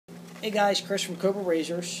Hey guys, Chris from Cobra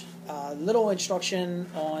Razors. Little instruction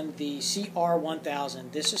on the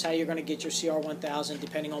CR1000. This is how you're going to get your CR1000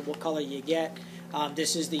 depending on what color you get.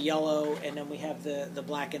 This is the yellow, and then we have the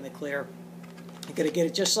black and the clear. You're going to get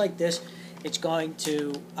it just like this. It's going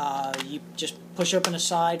to, you just push open the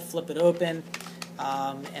side, flip it open,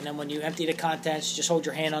 and then when you empty the contents, just hold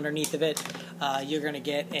your hand underneath of it. You're going to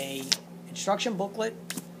get a instruction booklet.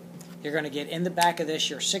 You're going to get in the back of this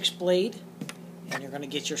your 6-blade. And you're going to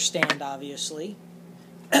get your stand, obviously,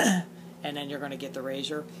 and then you're going to get the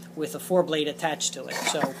razor with a 4-blade attached to it.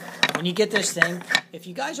 So when you get this thing, if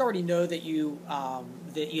you guys already know that you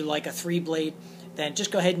like a 3-blade, then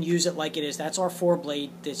just go ahead and use it like it is. That's our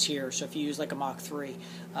 4-blade that's here. So if you use like a Mach 3,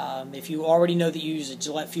 if you already know that you use a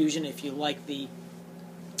Gillette Fusion, if you like the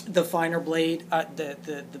finer blade,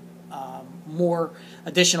 the more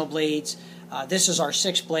additional blades. This is our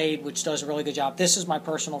 6-blade, which does a really good job. This is my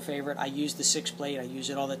personal favorite. I use the 6-blade. I use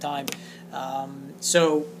it all the time.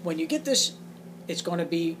 So when you get this, it's going to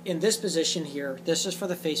be in this position here. This is for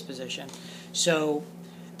the face position. So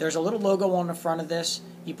there's a little logo on the front of this.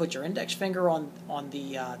 You put your index finger on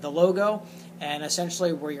the logo, and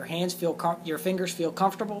essentially where your fingers feel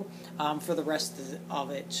comfortable for the rest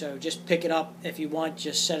of it. So just pick it up if you want.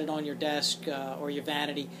 Just set it on your desk or your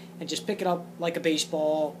vanity, and just pick it up like a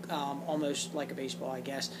baseball, almost like a baseball, I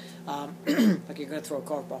guess, like you're going to throw a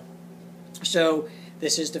golf ball. So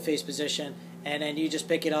this is the face position, and then you just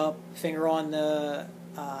pick it up, finger on the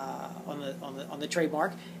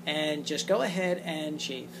trademark, and just go ahead and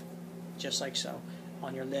shave, just like so.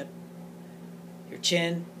 On your lip, your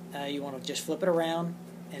chin, you want to just flip it around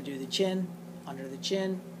and do the chin, under the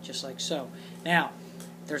chin, just like so. Now,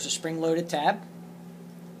 there's a spring-loaded tab.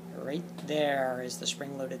 Right there is the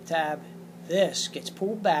spring-loaded tab. This gets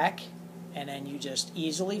pulled back, and then you just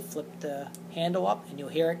easily flip the handle up, and you'll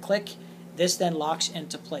hear it click. This then locks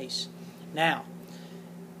into place. Now,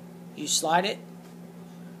 you slide it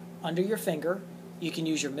under your finger. You can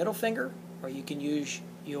use your middle finger, or you can use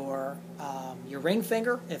your ring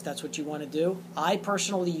finger if that's what you want to do. I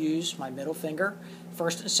personally use my middle finger,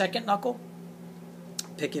 first and second knuckle.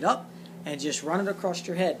 Pick it up and just run it across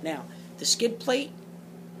your head. Now, the skid plate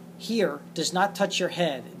here does not touch your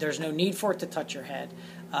head. There's no need for it to touch your head.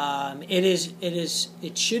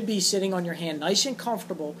 It should be sitting on your hand nice and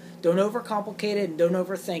comfortable. Don't overcomplicate it and don't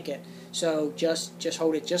overthink it. So just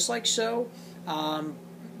hold it just like so.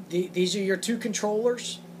 These are your two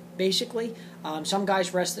controllers, basically. Some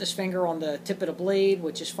guys rest this finger on the tip of the blade,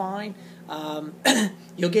 which is fine.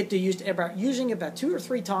 You'll get to using it about 2 or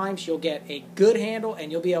 3 times. You'll get a good handle,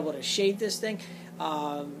 and you'll be able to shave this thing,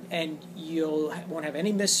 and you won't have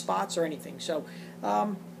any missed spots or anything. So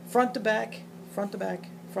front to back, front to back,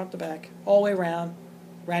 front to back, all the way around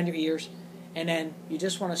your ears, and then you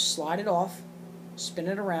just want to slide it off, spin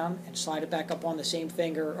it around, and slide it back up on the same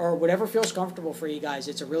finger, or whatever feels comfortable for you guys.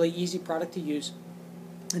 It's a really easy product to use.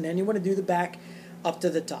 And then you want to do the back up to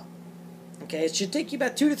the top. Okay, it should take you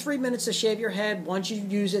about 2 to 3 minutes to shave your head. Once you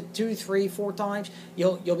use it 2, 3, 4 times,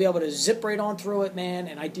 you'll be able to zip right on through it, man.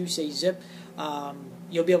 And I do say zip.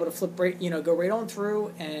 You'll be able to flip right, go right on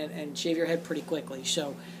through and shave your head pretty quickly.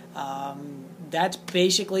 So that's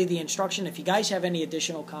basically the instruction. If you guys have any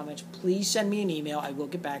additional comments, please send me an email. I will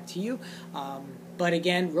get back to you. But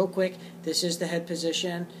again, real quick, this is the head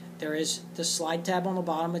position. There is the slide tab on the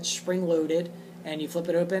bottom. It's spring loaded. And you flip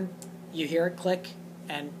it open, you hear it click,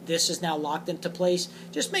 and this is now locked into place.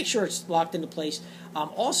 Just make sure it's locked into place.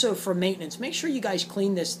 Also, for maintenance, make sure you guys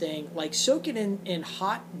clean this thing. Like, soak it in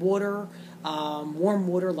hot water, warm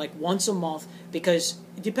water, like once a month, because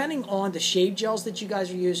depending on the shave gels that you guys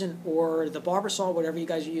are using or the barber saw, whatever you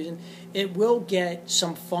guys are using, it will get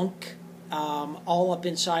some funk all up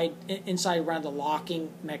inside around the locking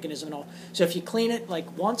mechanism and all. So if you clean it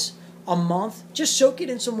like once a month, just soak it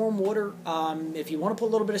in some warm water. If you want to put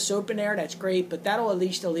a little bit of soap in there, that's great, but that'll at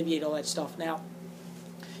least alleviate all that stuff. Now,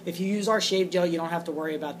 if you use our shave gel, you don't have to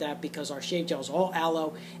worry about that, because our shave gel is all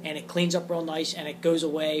aloe, and it cleans up real nice, and it goes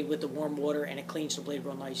away with the warm water, and it cleans the blade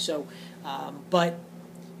real nice. So, but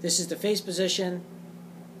this is the face position,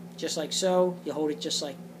 just like so. You hold it just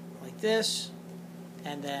like this,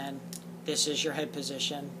 and then this is your head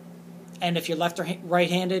position. And if you're left or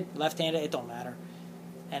right-handed, left-handed, it don't matter.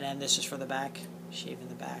 And then this is for the back, shaving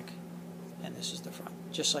the back, and this is the front,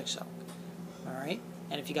 just like so. All right?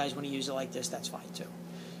 And if you guys want to use it like this, that's fine too.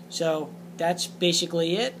 So that's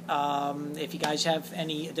basically it. If you guys have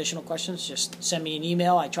any additional questions, just send me an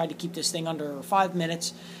email. I tried to keep this thing under 5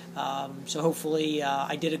 minutes, so hopefully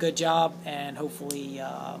I did a good job, and hopefully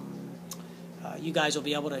you guys will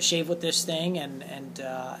be able to shave with this thing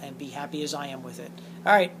and be happy as I am with it.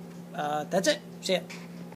 All right, that's it. See ya.